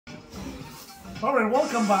Alright,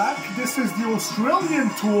 welcome back. This is the Australian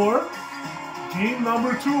tour. Game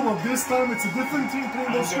number 2. Well, this time it's a different team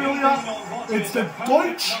playing Australia. It's the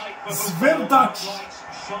Deutsch-Sver-Dutch.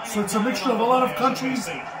 So it's a mixture of a lot of countries.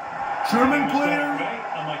 German player,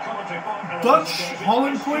 Dutch,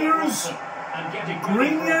 Holland players,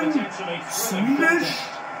 Ukrainian, Swedish,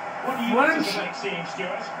 French,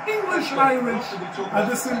 English and Irish at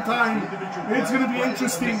the same time. It's going to be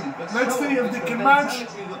interesting. Let's see if they can match.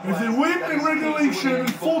 If they win in regulation in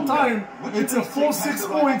full time, it's a full 6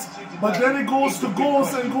 points, but then it goes to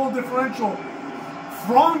goals and goal differential.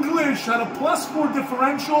 Franglish had a +4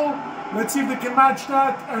 differential. Let's see if they can match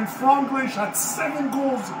that. And Franglish had 7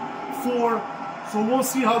 goals for. So we'll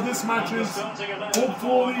see how this matches.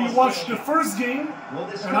 Hopefully you watch the first game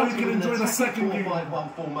and now you can enjoy the second game. 5-1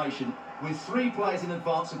 formation with 3 players in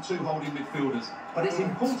advance and 2 holding midfielders. But it's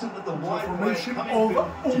important that the wide formation come of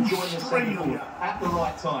to join the second forward at the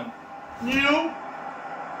right time. New.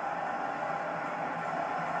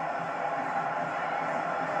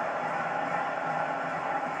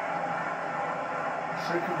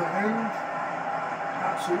 Shake of the hand.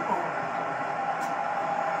 Absolutely.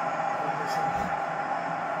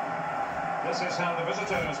 This is how the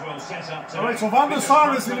visitors will set up. Alright, so Van der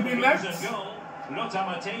Sar is going to be left.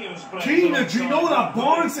 Keane, Ginola,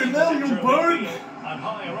 Barnes, and Berg.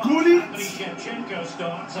 Gullit.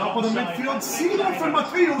 Top of the midfield. Sina from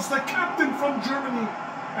Matthäus, the captain from Germany.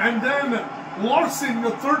 And then Larson,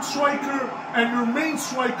 your third striker, and your main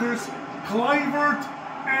strikers, Kluivert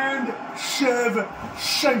and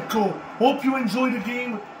Shevchenko. Hope you enjoy the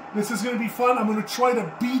game. This is going to be fun. I'm going to try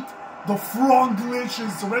to beat the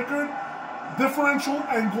Franglish's record. Differential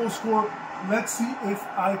and goal score. Let's see if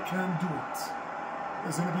I can do it.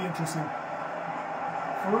 It's going to be interesting.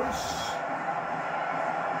 First,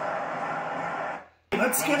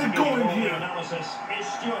 let's get it going here. Analysis is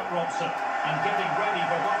Stuart Robson and getting ready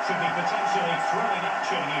for what should be potentially thrilling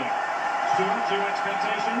action here. Stuart, your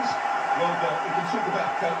expectations? Well, we can talk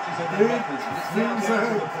about coaches and their methods, but it's now down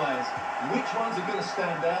to the players. Which ones are going to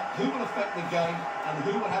stand out, who will affect the game, and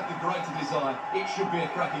who will have the greater desire? It should be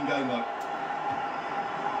a cracking game, though.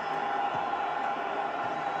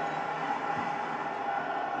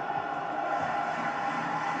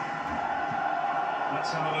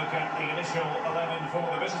 Let's have a look at the initial 11 for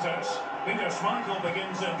the visitors. Peter Schmeichel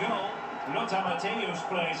begins in goal. Lothar Matthäus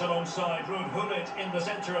plays alongside Ruud Gullit in the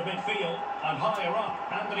centre of midfield. And higher up,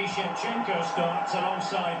 Andriy Shevchenko starts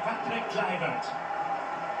alongside Patrick Kluivert.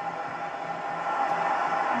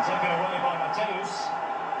 And taken away by Matthäus.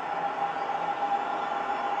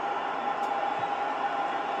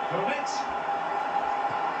 Gullit.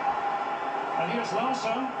 And here's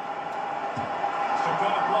Larson.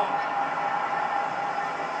 Superb block.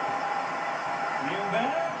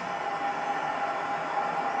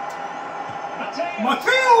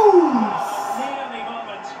 Matthäus! Nearly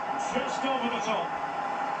moment, just over the top.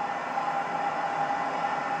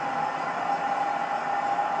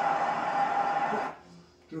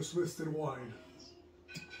 Just missed it wide.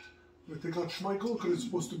 They take out Schmeichel because it's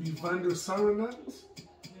supposed to be Van der Sar in that.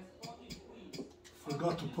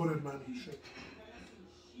 Forgot to put it, man. Shit.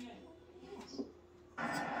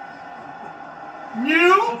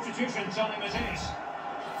 New! Substitution time it is.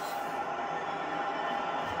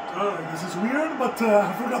 Alright, this is weird, but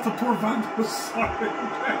I forgot to pour Van der Sar in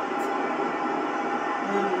that.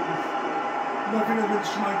 Nothing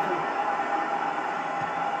against Schmeichel.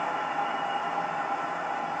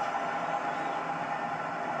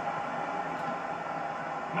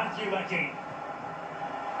 Matthew Leckie.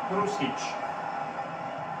 Bruskic.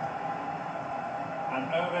 And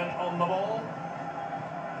Irvin on the ball.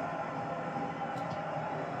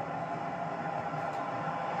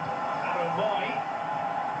 Aaron Boy.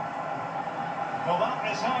 Well, that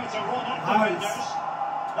is how to run at defenders.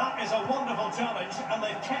 That is a wonderful challenge, and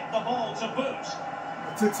they've kept the ball to boot.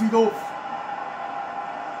 That's it, Sidolf.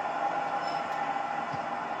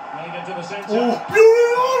 Made into the centre. Oh,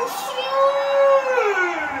 beautiful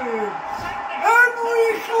save!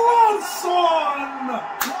 Henrik Larsson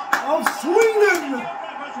of Sweden!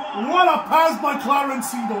 What a pass by Clarence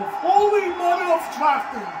Sidolf. Holy mother of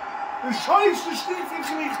drafting. The Scheiße Stiefel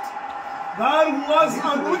nicht. That was,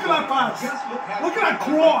 look at that pass. Look at that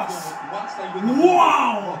cross.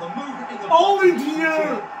 Wow.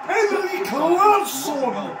 Olivier Henrik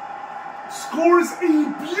Larsson scores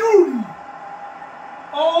a beauty.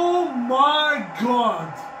 Oh my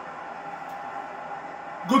God.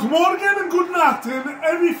 Good morning and good night, and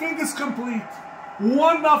everything is complete.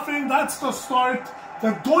 1-0, that's the start.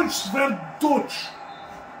 The Deutsch-Sver-Dutch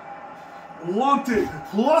wanted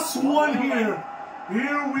 +1 here.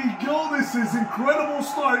 Here we go. This is incredible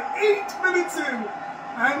start. 8 minutes in,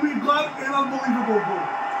 and we've got an unbelievable goal.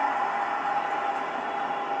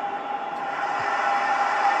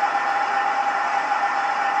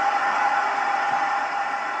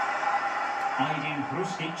 Aydin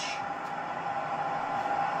Hruskic.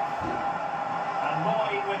 And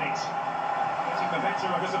Moy with it. Getting the better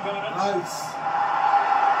of his opponent. Nice.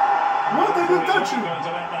 What did you touch him? Going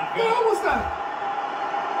to let that go. What was that?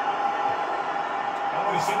 Oh,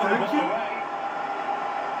 he's given the Thank ball you. away.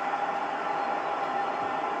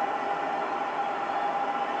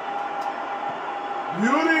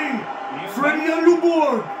 Beauty. Freddie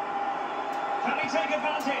Underborg. Can he take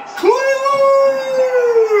advantage? Clear!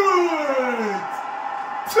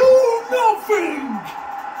 2-0.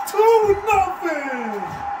 2-0.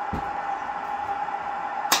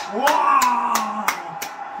 Wow!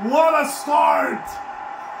 What a start!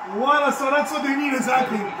 What a start! That's what they need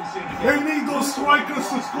exactly. They need those strikers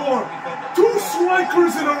to score. 2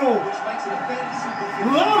 strikers in a row.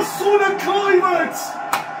 Larsson and Kluivert.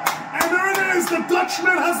 And there it is. The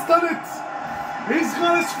Dutchman has done it. He's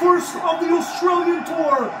got his first of the Australian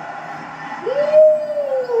tour. Woo!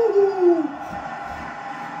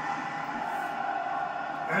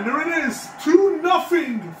 And there it is.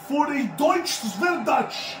 2-0 for the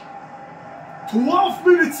Deutsch-Sver-Dutch. 12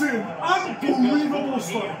 minutes in. Unbelievable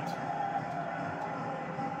start.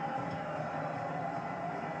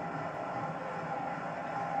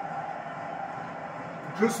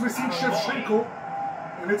 Just missing Shevchenko.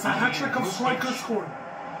 And it's a hat-trick of strikers scored.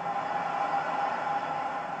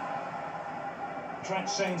 Trent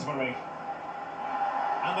Sainsbury.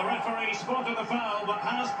 And the referee spotted the foul but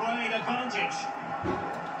has played advantage.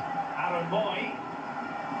 Aaron Moy.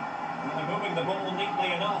 Well, they're moving the ball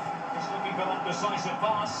neatly enough. Just looking for that decisive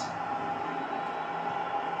pass.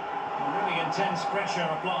 A really intense pressure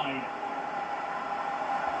applied.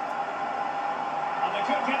 And they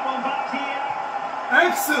could get one back here.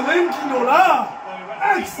 Excellent, Lola!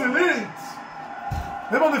 Excellent!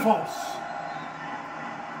 Même en défense.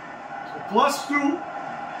 +2.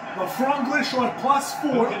 The Franglish are at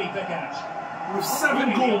 +4 with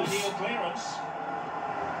 7 goals.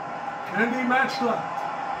 Can they match that?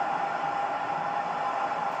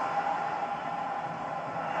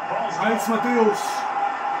 Heinz Mateos.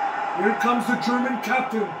 Here comes the German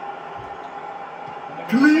captain.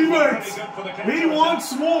 Kluivert. He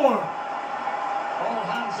wants more. All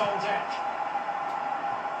hands on deck.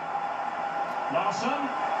 Larsson.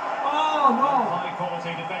 Oh no. High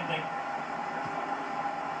quality defending.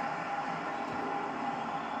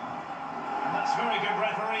 And that's very good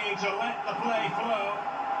refereeing to let the play flow.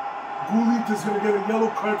 Gullit is going to get a yellow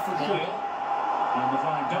card for sure. And the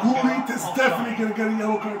flag does Gullit go is offside. definitely going to get a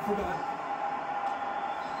yellow card for that.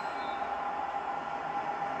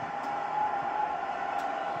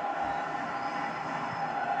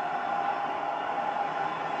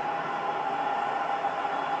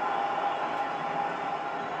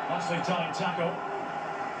 Nicely timed tackle.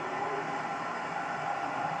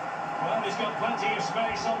 Well, he's got plenty of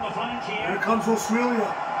space on the flank here. Here comes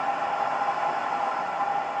Australia.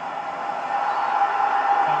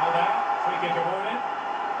 Foul there. Free kick awarded.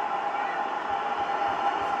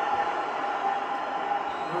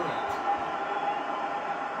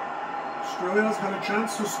 Australia's got a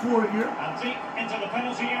chance to score here. And deep into the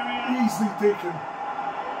penalty area. Easily taken.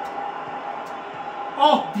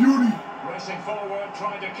 Oh, beauty. Racing forward,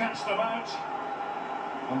 trying to catch them out.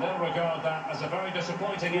 And they'll regard that as a very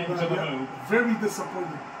disappointing end to the move. Very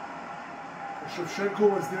disappointing. Shevchenko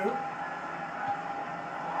was there.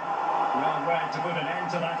 Well read to put an end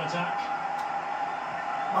to that attack.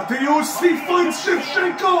 Mateos, he finds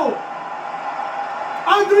Shevchenko!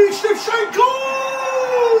 Andriy Shevchenko!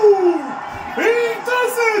 He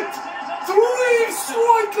does it! 3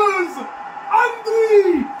 strikers!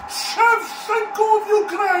 Andriy Shevchenko of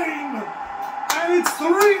Ukraine! And it's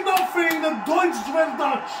 3-0, the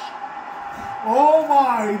Deutsch-Sver-Dutch. Oh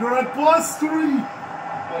my, they're at +3.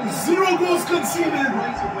 0 goals conceded.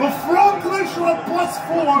 The Franglish are at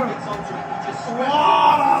 +4.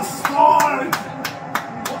 What a start!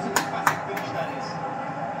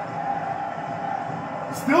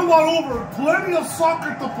 Still not over. Plenty of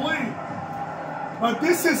soccer to play. But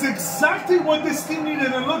this is exactly what this team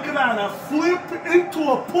needed. And look at that. A flip into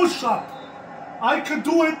a push-up. I could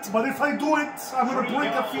do it, but if I do it, I'm going to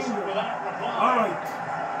break a finger. All right.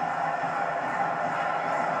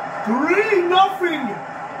 3-0.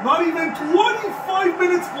 Not even 25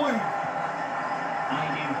 minutes played.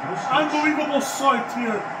 Unbelievable sight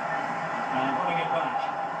here. And running it back.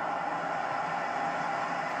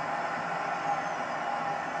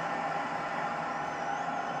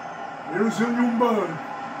 Here Here's Ljungberg.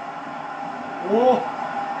 Oh.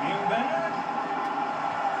 Ljungberg.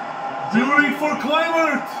 Beauty for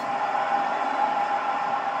Kluivert.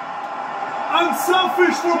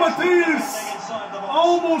 Unselfish for Matthäus.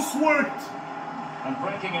 Almost worked. And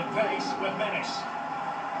breaking in pace with menace.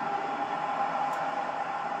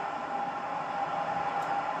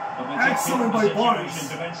 Excellent by Barnes.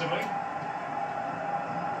 Defensively.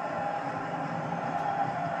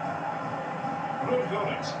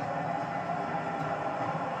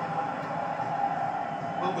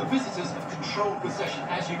 Well, the visitors have controlled possession,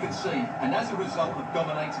 as you can see, and as a result have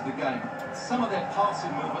dominated the game. Some of their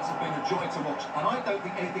passing movements have been a joy to watch, and I don't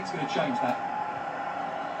think anything's going to change that.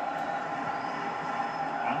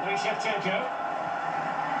 Andriy Shevchenko.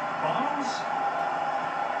 Barnes.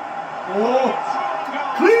 Oh!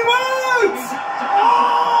 Kluivert!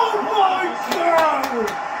 Oh my God!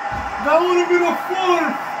 That would have been a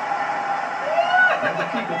fourth! And the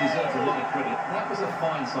keeper deserves a lot of credit. That was a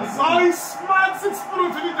fine save. Nice man, 6 through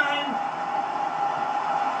to the down.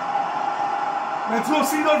 Let's go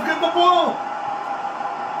see them get the ball.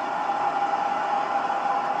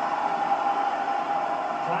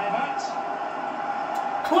 Kluivert.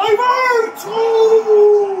 Kluivert!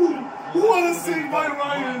 Oh! What a save by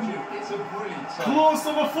Ryan. It's a brilliant save. Close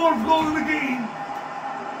to the 4th goal in the game.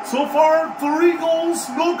 So far, 3 goals,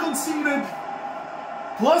 no conceded.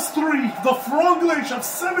 Plus 3. The Franglish have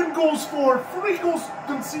 7 goals for, 3 goals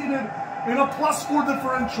conceded, and a plus 4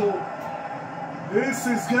 differential. This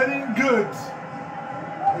is getting good.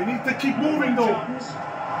 We need to keep moving though. The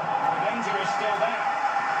danger is still there.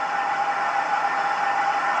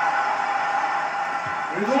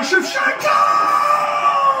 Here goes Shevchenko!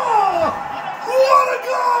 What a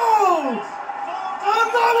goal!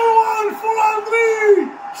 Another one for Andriy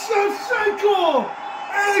Shevchenko!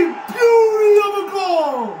 A beauty of a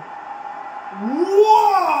goal!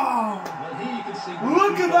 Wow! Well, here you can see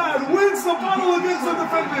Look at that! Wins the battle against the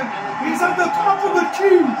defendant. He's at the top of the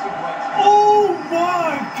key. Oh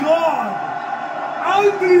my God!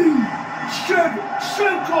 Andriy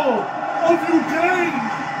Shevchenko of Ukraine.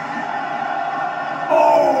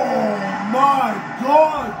 Oh my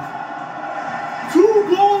God! 2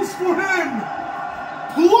 goals for him.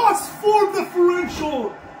 Plus 4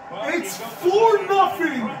 differential. It's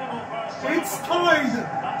 4-0. It's tied,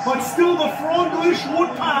 but still the Franglish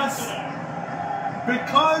would pass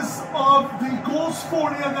because of the goals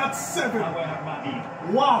for him. That's 7.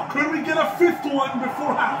 Wow, could we get a 5th one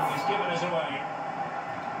before half? He's given us away.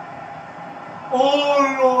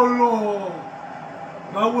 Oh no!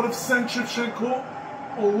 That would have sent Shevchenko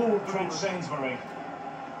alone. Trent Sainsbury.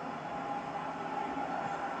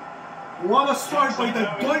 What a start by the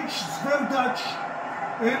Deutsch-Sver-Dutch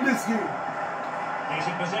in this game. He's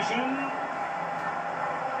in position.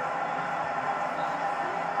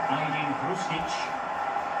 Aydin Hruskic.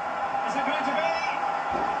 Is it going to be?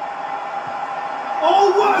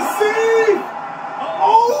 Oh, what a save!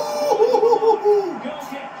 Oh! Goal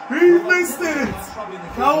kick. He missed it!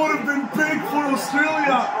 That would have been big for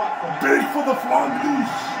Australia. Big for the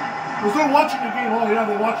Franglish. Because they're watching the game. Oh yeah,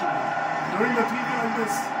 they're watching it. During the TV like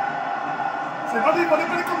this. Say, buddy,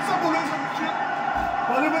 comme ça pour les autres shit.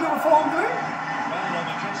 Buddy, Franglish. Well, on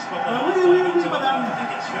the cusp of the Oui, halfway into the madame. I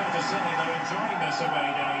think it's fair to say they're enjoying this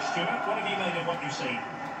away day, Stuart. What have you made of what you've seen?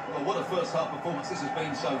 Well, what a first half performance this has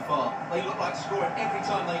been so far. They look like scoring every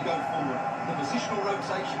time they go forward. The positional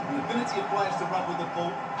rotation, the ability of players to run with the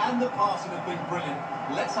ball, and the passing have been brilliant.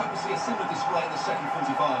 Let's hope we see a similar display in the second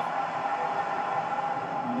 45.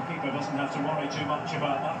 Well, the keeper doesn't have to worry too much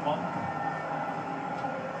about that one.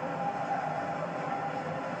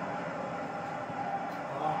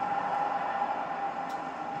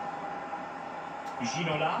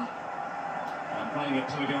 Ginola. And playing it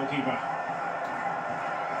to the goalkeeper.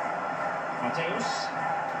 Matthäus.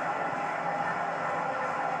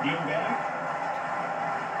 Ljungberg.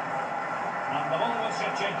 And the ball with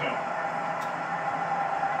Shevchenko.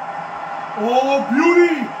 Oh,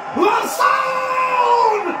 beauty!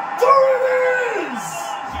 Lasson! There it is!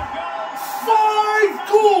 5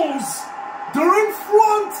 goals! They're in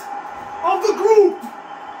front of the group.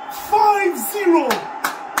 5-0.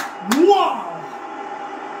 Wow!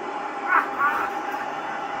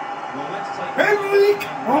 Henrik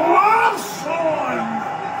Larsson!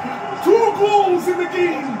 2 goals in the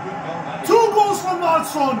game! 2 goals from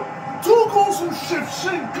Larsson! 2 goals from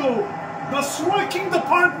Shevchenko! The striking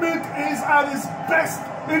department is at its best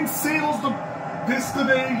in sales this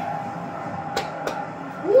today.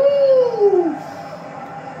 Woo!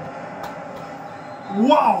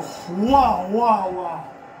 Wow, wow, wow, wow.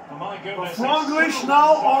 Oh my goodness, The Franglish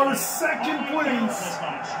now are 2nd place.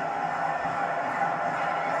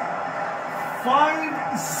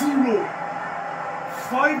 5-0.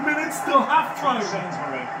 5 minutes till halftime.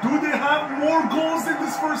 Do they have more goals in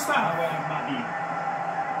this first half?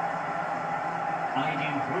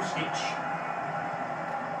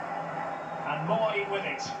 And Moy with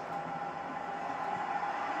it.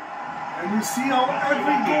 And you see how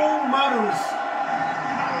every goal matters.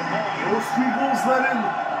 Those 3 goals let in.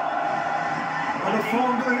 And a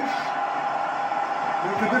Franglish.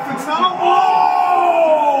 Make a difference now.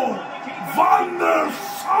 Oh! Van der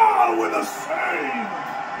Sar with a save.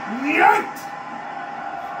 Yet.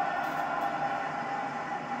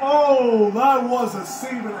 Oh, that was a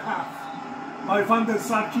save and a half by Van der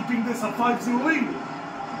Sar, keeping this a 5-0 lead.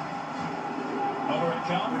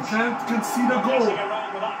 You can't concede a goal.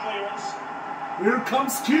 Here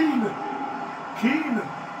comes Keane. Keane.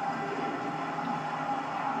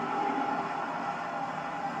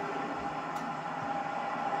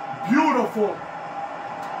 Beautiful.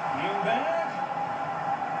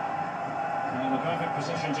 In the perfect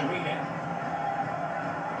position to read it.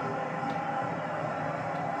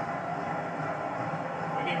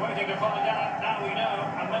 We've been waiting to find out. Now we know.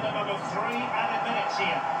 A minimum of 3 added minutes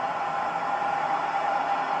here.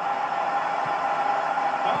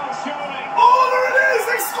 Oh, surely. Oh, there it is!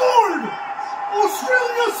 They scored!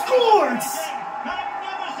 Australia scores!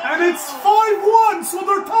 And it's 5-1, so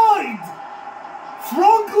they're tied.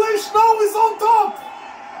 Franglish now is on top.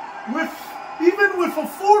 Even with a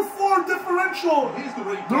 4-4 differential,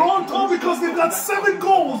 they're on top because they've got 7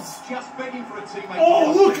 goals. Just begging for a teammate.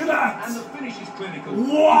 Oh, look at that! And the finish is clinical.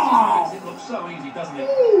 Wow! It looks so easy, doesn't it?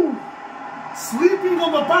 Ooh. Sleeping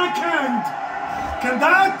on the backhand. Can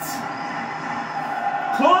that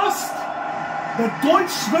cost the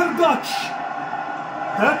Deutsch-Sver-Dutch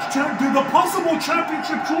the possible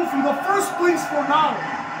championship trophy, the first place for now,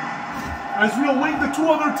 as we await the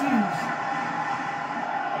 2 other teams?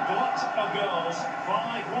 A glut of goals.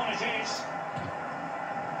 5-1 it is.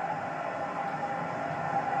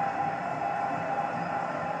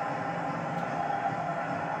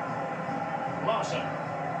 Larson.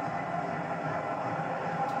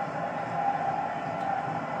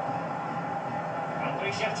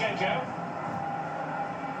 Andriy Shevchenko.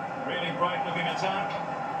 Really bright looking attack.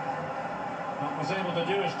 But was able to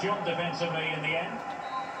do his job defensively in the end.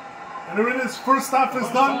 And there it is, first half is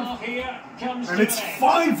done. And it's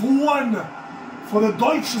 5-1 for the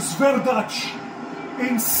Deutsch-Sver-Dutch.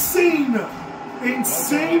 Insane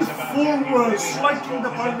forward striking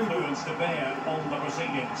department.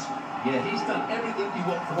 Yeah, he's done everything you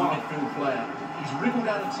want from a midfield player. He's wriggled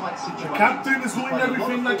out of tight situations. The captain is doing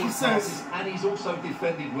everything like he says. And he's also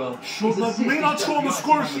defended well. May not show on the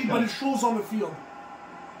score sheet, but it shows on the field.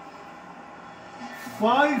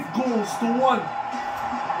 5 goals to 1.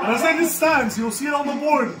 But as it stands, you'll see it on the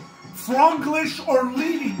board. Franglish are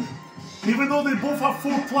leading. Even though they both have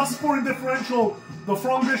 4+4 in differential, the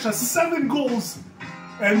Franglish has 7 goals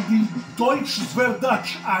and the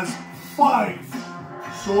Deutsch-Sver-Dutch has 5.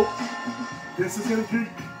 So this is going to take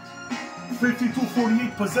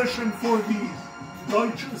 52-48 possession for the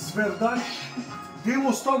Deutsch-Sver-Dutch. They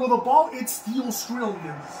will start with the ball. It's the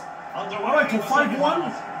Australians. Alright, so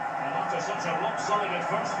 5-1.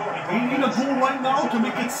 They need a goal right now to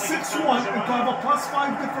make it 6-1 and to have a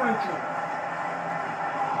 +5 differential.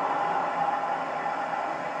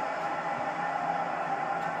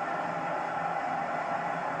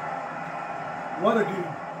 What a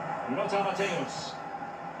game. Lothar Matthäus.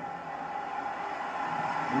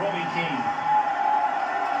 Robbie Keane.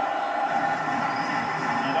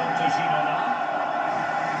 And on to Ginola.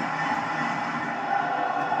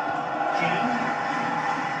 Keane.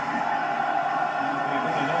 We're a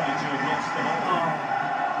bit annoyed to have lost the ball.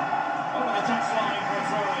 Over the touchline for a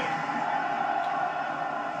throw-in.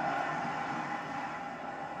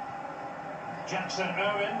 Jackson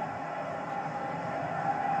Irwin.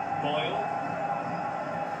 Boyle.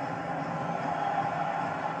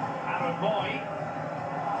 Moy,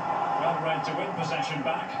 well read to win possession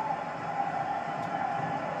back.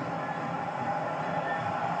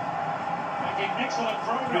 Making excellent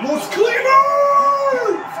progress. It was Cleaver!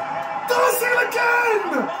 Does it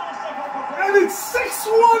again! And it's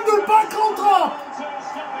 6-1, they're back on top!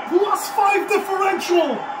 +5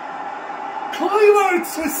 differential! Cleaver,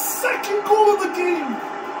 it's his 2nd goal of the game!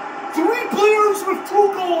 3 players with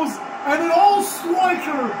 2 goals, and an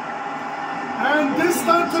all-striker! And this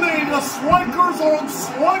time today, the strikers are on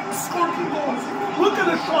scoring goals. Look at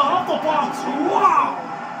the shot off the box. Wow!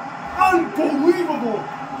 Unbelievable!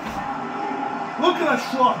 Look at that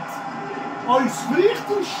shot. Hij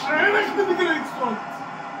vliegt en schrijft in de grensstand.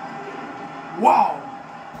 Wow!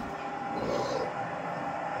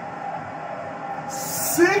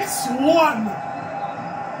 6-1.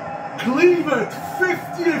 Cleveland,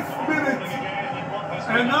 50th minute.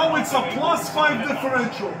 And now it's a +5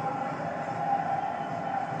 differential.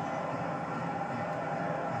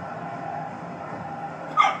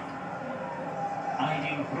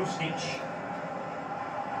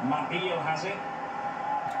 Mabil has it.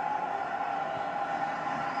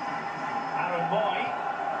 Aaron Boy.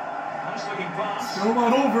 Nice looking pass. Still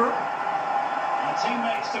not over. And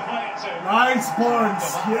teammates to play it to. Nice Barnes.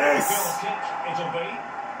 Yes. Goal kick it'll be.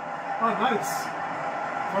 Oh, nice.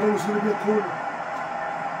 Thought it was going to be a corner.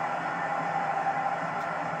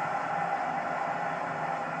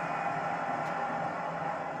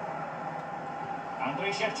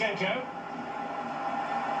 Andriy Shevchenko.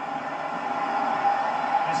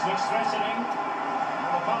 This looks threatening.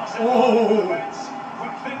 The pass in the defense.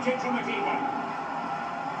 Quick thinking from the keeper.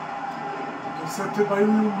 Intercepted by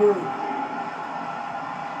Ljungberg.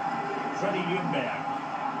 Freddie Ljungberg.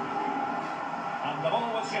 And the ball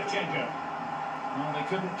with Shevchenko. Well, they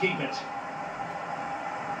couldn't keep it.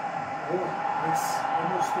 Oh, nice.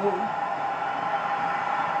 Almost goal.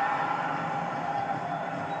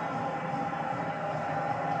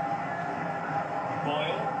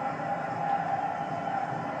 Boyle.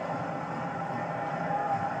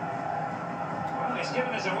 Well, he's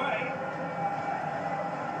given us away.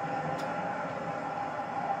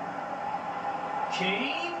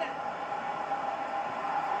 Keane.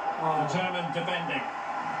 Determined defending.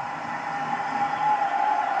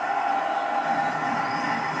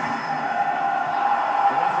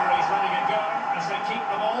 The referee's letting it go as they keep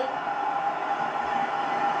the ball.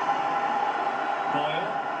 Boyle.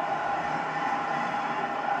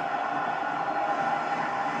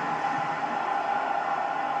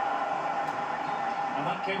 And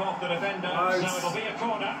that came off the defender, nice. so it'll be a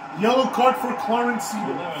corner. Yellow card for Clarence Well,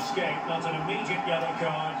 Seager. no escape, not an immediate yellow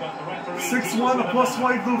card, but the referee... 6-1, a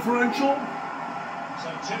 +5 differential. So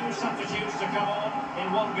two substitutes to come on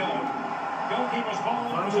in one go. Goalkeeper's ball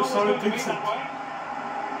was always Sarri going to be takes that it. way.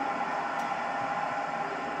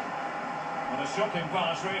 What a shocking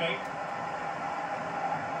pass, really.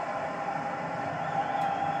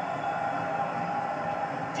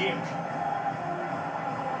 Duke.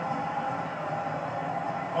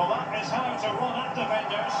 Well, that is how to run at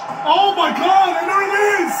defenders. Oh my God, and there it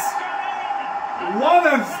is! What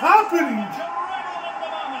is happening?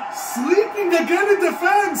 Sleeping again in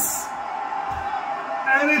defense.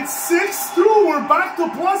 And it's 6-2, we're back to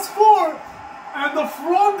 +4. And the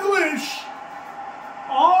Franglish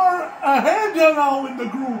are ahead now in the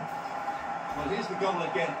group. Well, here's the goal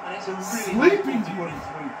again, and it's a really Sleeping nice ball to put him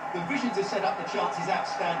through. The vision to set up the chance is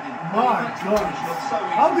outstanding. My God.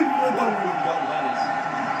 How did you let What a that good goal that is.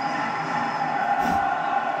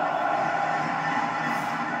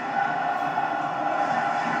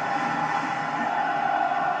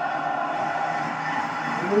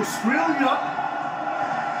 Australia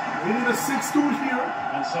winning a 6-2 here.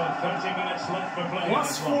 And so 30 minutes left for play.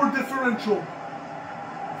 +4 differential.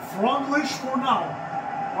 Franglish for now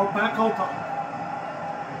are back out top.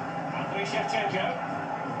 Andriy Shevchenko.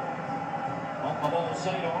 On the ball,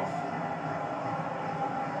 Seedorf.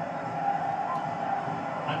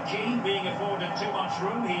 And Keane being afforded too much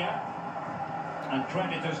room here. And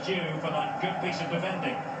credit is due for that good piece of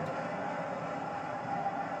defending.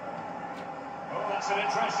 That's an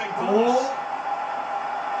interesting pass. Oh.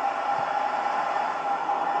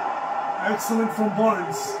 Excellent from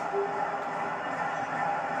Barnes.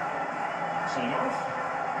 Seedorf.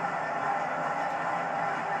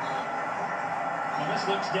 And this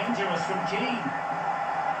looks dangerous from Keane.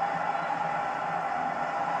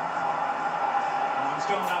 And it's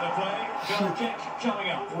gone out of play. Goal kick coming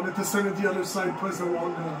up. Wanted to send it the other side, press the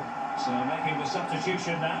wrong So making the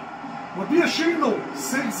substitution now. Would be a shame though.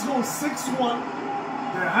 6-1.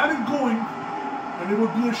 They had it going, and it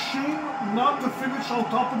would be a shame not to finish on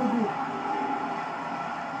top of the group.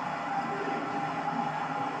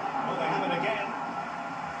 Well, they have it again.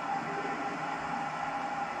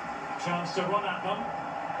 Chance to run at them.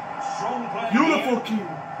 Strong play. Beautiful here.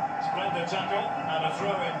 Keane. Splendid tackle, and a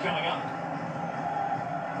throw-in coming up.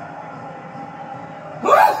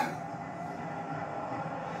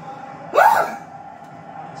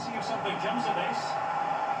 Let's see if something comes of this.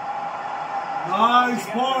 Nice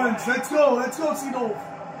Barnes. Let's go, Seedorf.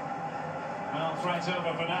 Well, threat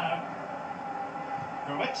over for now.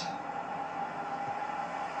 Gruitt.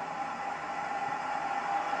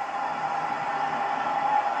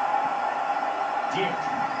 Duke.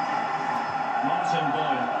 Martin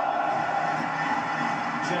Boyle.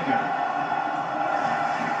 Jagger.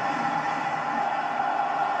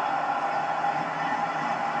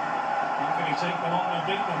 How can he take them on and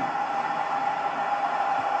beat them?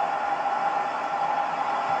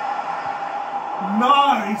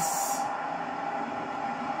 Nice.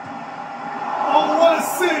 Oh, what a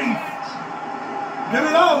save. Get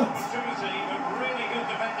it out. Opportunity, but really good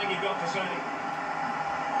defending, you've got to say.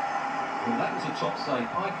 Well, that was a top save.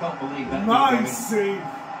 I can't believe that. Nice save.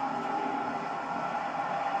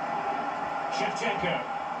 Shevchenko.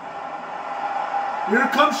 Here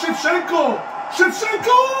comes Shevchenko.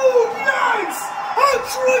 Shevchenko! Yes!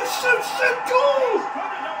 Hat-trick Shevchenko!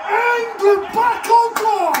 And they're back on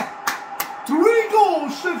top! 3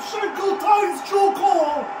 goals. Shevchenko ties Joe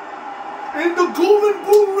Cole in the Golden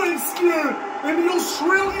Boot race here in the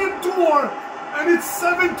Australian Tour. And it's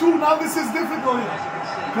 7-2. Now this is difficult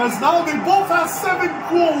because now they both have 7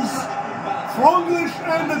 goals. Franglish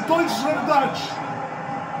and the Deutsch-Sver-Dutch.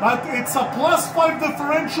 But it's a +5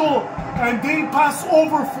 differential and they pass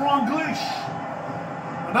over Franglish.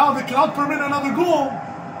 And now they cannot permit another goal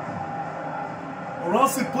or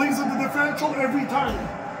else it plays in the differential every time.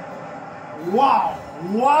 Wow,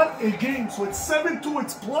 what a game. So it's 7-2,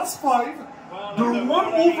 it's +5. They're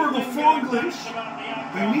 1 over the Franglish.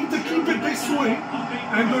 They need to keep it this way.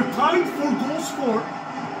 And they're tied for goals for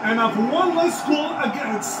and have 1 less goal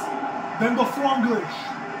against than the Franglish.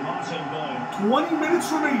 20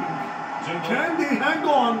 minutes remaining. Can they hang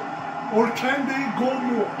on or can they go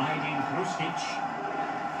more?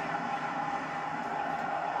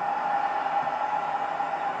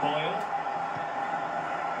 Boyle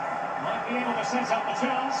might be able to set up the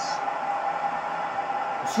chance.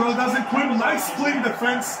 Australia doesn't quit. Nice playing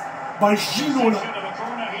defense by Ginola.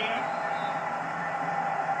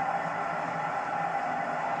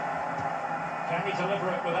 Can he deliver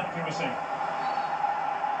it with accuracy?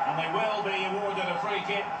 And they will be awarded a free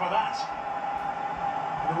kick for that.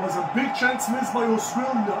 There was a big chance missed by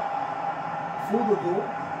Australia for the goal.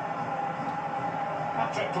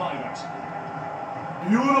 Patrick Kluivert.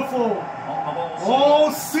 Beautiful. On the ball. Oh,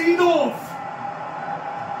 Seedorf.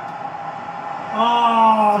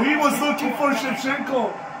 Ah, he was looking for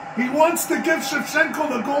Shevchenko. He wants to give Shevchenko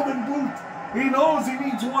the golden boot. He knows he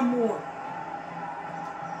needs 1 more.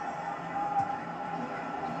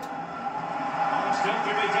 Still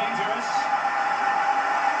could be dangerous.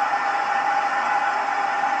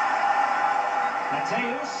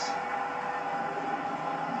 Mateus.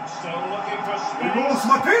 Still looking for space. Here goes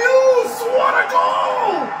Mateus! What a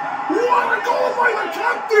goal! What a goal by the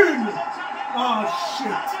captain! Ah, shit.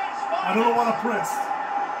 I don't know what I pressed.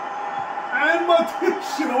 And Mateus,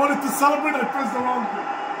 shit, I wanted to celebrate, I pressed the wrong thing.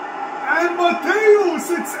 And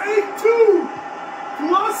Mateus, it's 8-2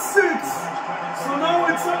 +6. So now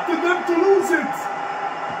it's up to them to lose it.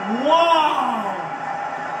 Wow!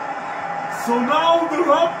 So now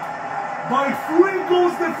they're up by 3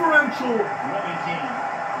 goals differential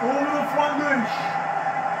over the Franglish.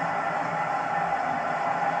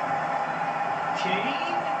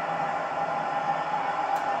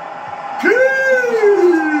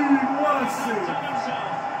 Keane! What a save!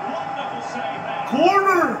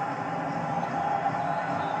 Corner!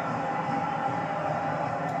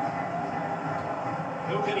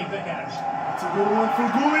 Who can he pick out? It's a good one for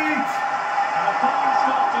Gullit. And a fine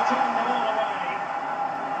stop to turn the ball away.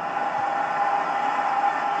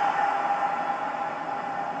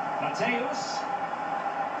 Mateus.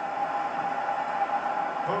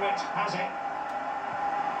 Gullit has it.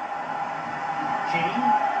 Keane.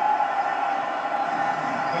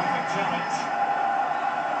 Perfect challenge.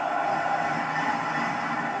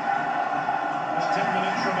 There's 10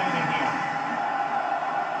 minutes remaining here.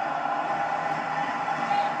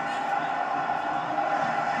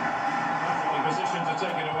 Perfectly positioned to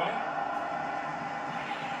take it away.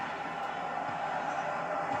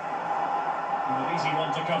 And an easy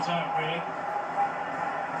one to cut out, really.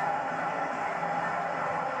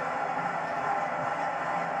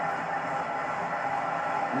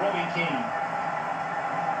 Robbie Keane.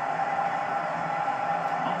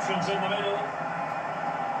 Options in the middle.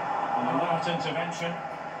 An alert intervention.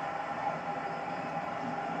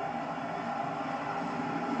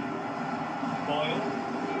 Boyle.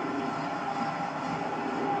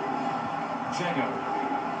 Jago.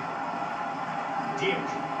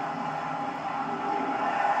 Duke.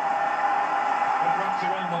 Good run to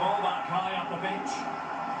win the ball back high up the pitch.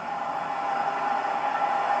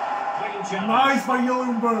 Clean challenge. Nice by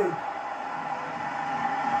Yellenberg.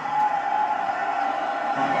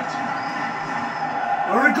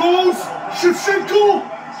 There it goes! Shevchenko!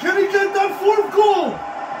 Can he get that 4th goal?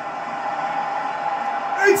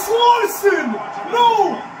 It's Larson!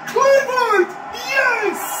 No! Kluivert!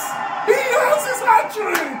 Yes! He has his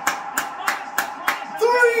hat-trick!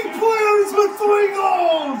 3 players with 3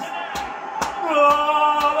 goals!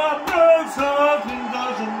 Oh, that person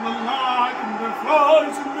doesn't like and the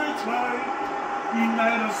flies in the train. He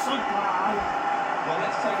made a Well,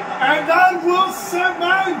 let's take another And that will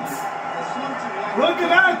cement. Look at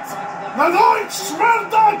that. The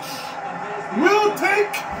Deutsch-Sver-Dutch will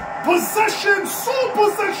take possession, sole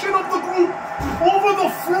possession of the group over the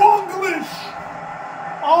Franglish.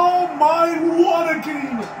 Oh my, what a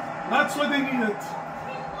game. That's what they needed.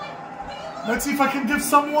 Let's see if I can give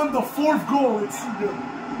someone the fourth goal. Let's see here.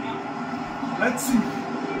 Let's see.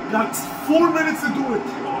 Got 4 minutes to do it.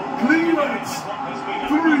 Cleveland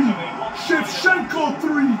 3. Shevchenko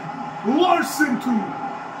 3. Larson 2.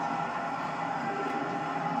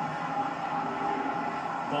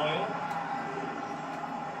 Boyle.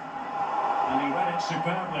 And he read it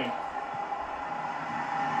superbly.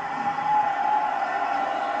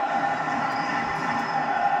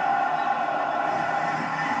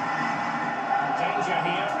 Danger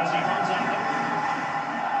here as he runs at them.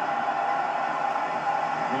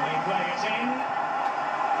 Will he play it in?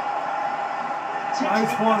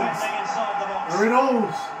 Nice points. There it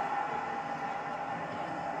goes.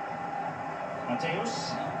 Mateus.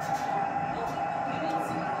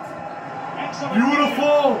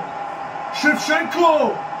 Beautiful. Shevchenko.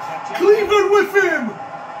 Cleaver with him.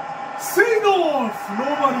 Seedorf.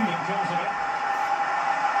 Nobody.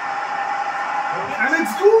 And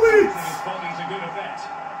it's Gullit.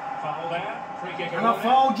 And a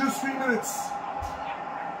foul just 3 minutes.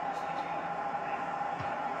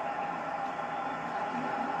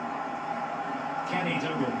 Kenny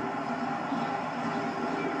Dougal.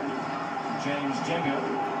 James Jego.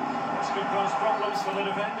 This could cause problems for the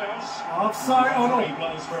defenders. Offside. Oh no. He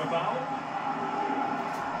blows for a foul.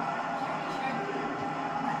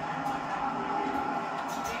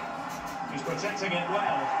 He's protecting it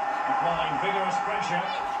well, applying vigorous pressure.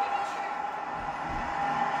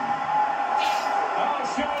 Oh,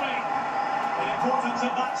 surely the importance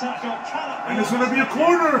of that tackle cannot be. And it's going to be a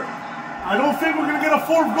corner. I don't think we're going to get a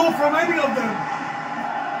fourth goal from any of them.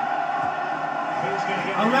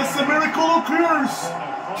 Unless a miracle occurs.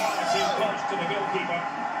 Too close to the goalkeeper.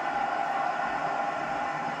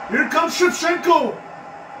 Here comes Shevchenko.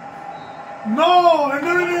 No, and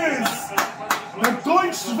there it is. The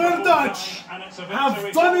Deutsch-Sver-Dutch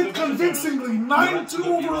have done it convincingly. 9-2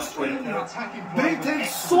 over Australia. They take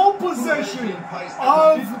sole possession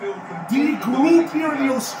of the group here in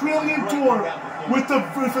the Australian tour with a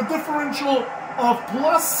differential of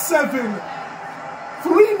 +7.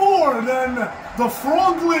 3 more than the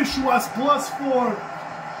Franglish, who has +4.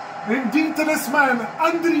 Indeed to this man,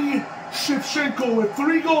 Andriy Shevchenko with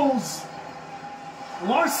 3 goals.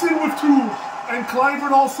 Larson with 2. And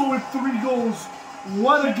Clivert also with 3 goals.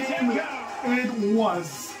 What a game it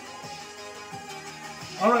was.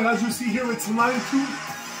 Alright, as you see here, it's 9-2.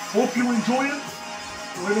 Hope you enjoy it.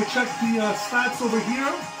 We're going to check the stats over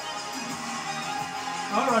here.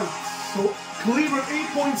 Alright, so Cleaver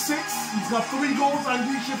 8.6. He's got 3 goals.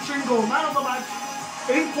 Andriy Shevchenko, man of the match.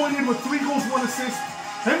 8.8 with 3 goals, 1 assist.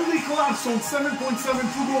 Henry Clarkson, 7.7,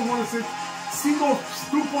 2 goals, 1 assist. Seedorf,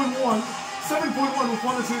 2.1, 7.1 with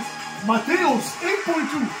 1 assist. Mateus,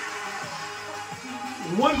 8.2.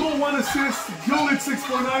 1 goal, 1 assist. Gullit,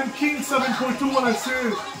 6.9. King, 7.2, 1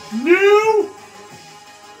 assist.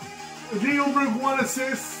 Gilbert, 1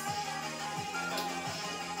 assist.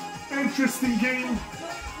 Interesting game.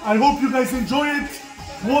 I hope you guys enjoy it.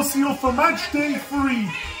 We'll see you for match day 3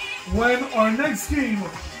 when our next game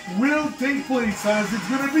will take place, as it's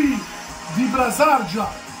going to be the Brazarja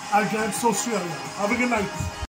against Australia. Have a good night.